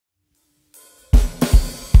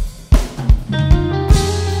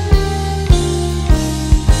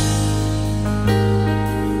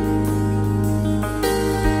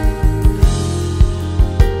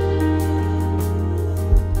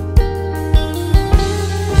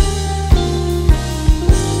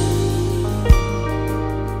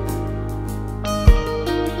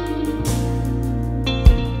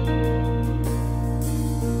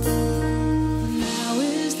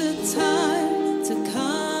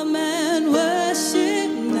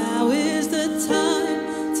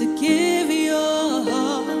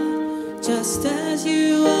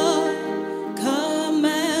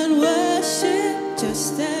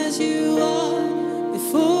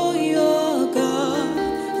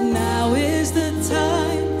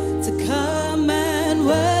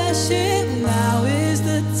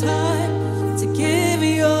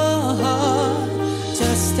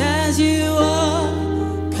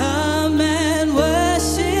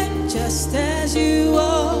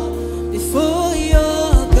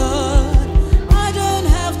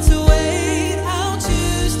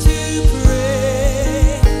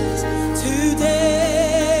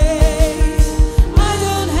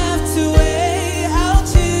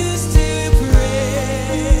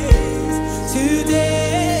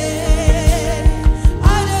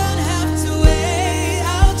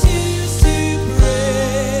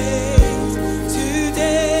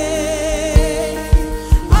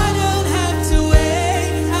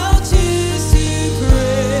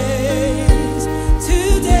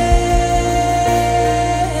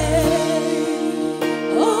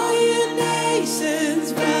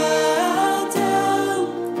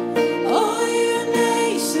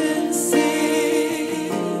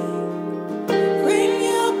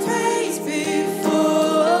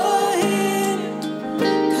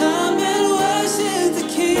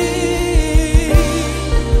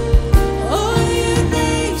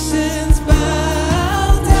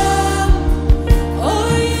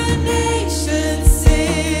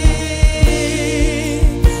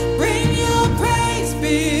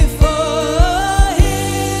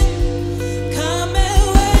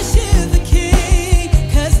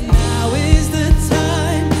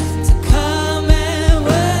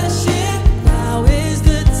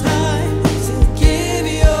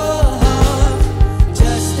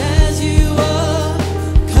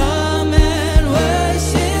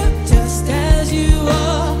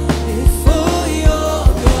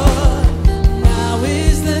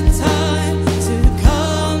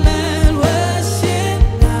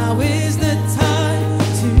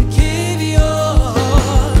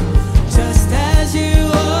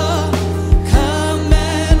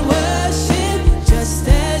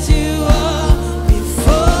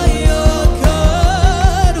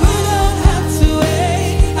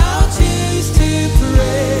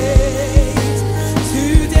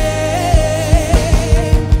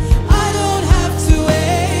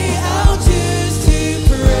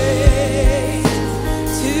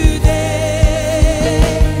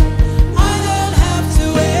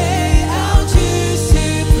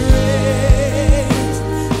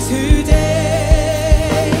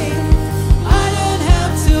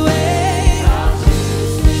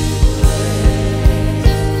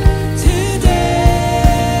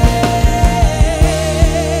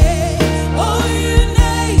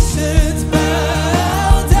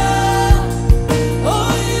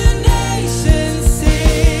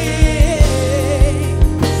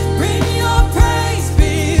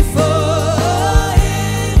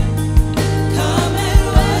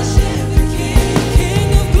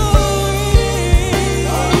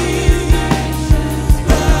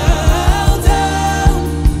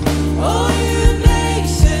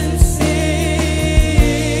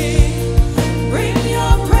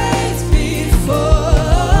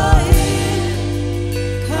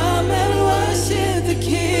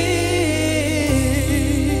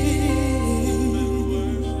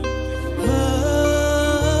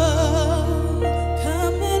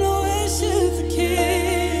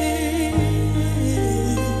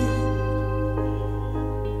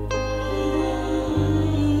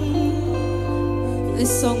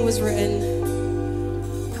song was written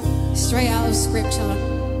straight out of scripture.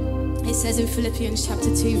 It says in Philippians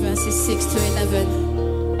chapter 2 verses 6 to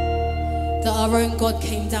 11 that our own God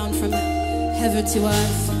came down from heaven to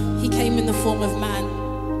earth. He came in the form of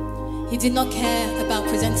man. He did not care about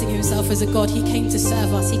presenting himself as a God. He came to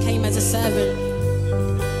serve us. He came as a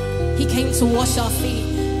servant. He came to wash our feet.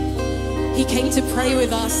 He came to pray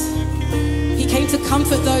with us. He came to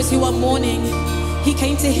comfort those who are mourning. He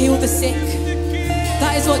came to heal the sick.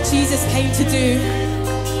 That is what Jesus came to do.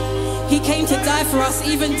 He came to die for us,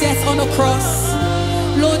 even death on a cross.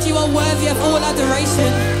 Lord, you are worthy of all adoration.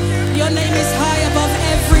 Your name is high above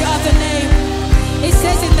every other name. It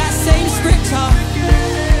says in that same scripture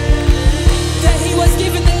that he was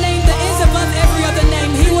given the name that is above every other name.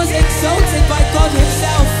 He was exalted by God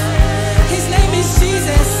himself. His name is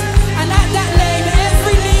Jesus. And at that name,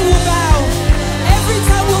 every knee will bow. Every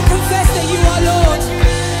tongue will confess that you are Lord.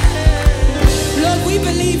 Lord, we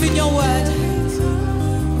believe in your word.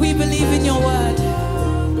 We believe in your word.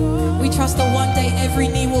 We trust that one day every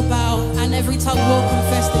knee will bow and every tongue will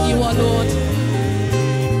confess that you are Lord.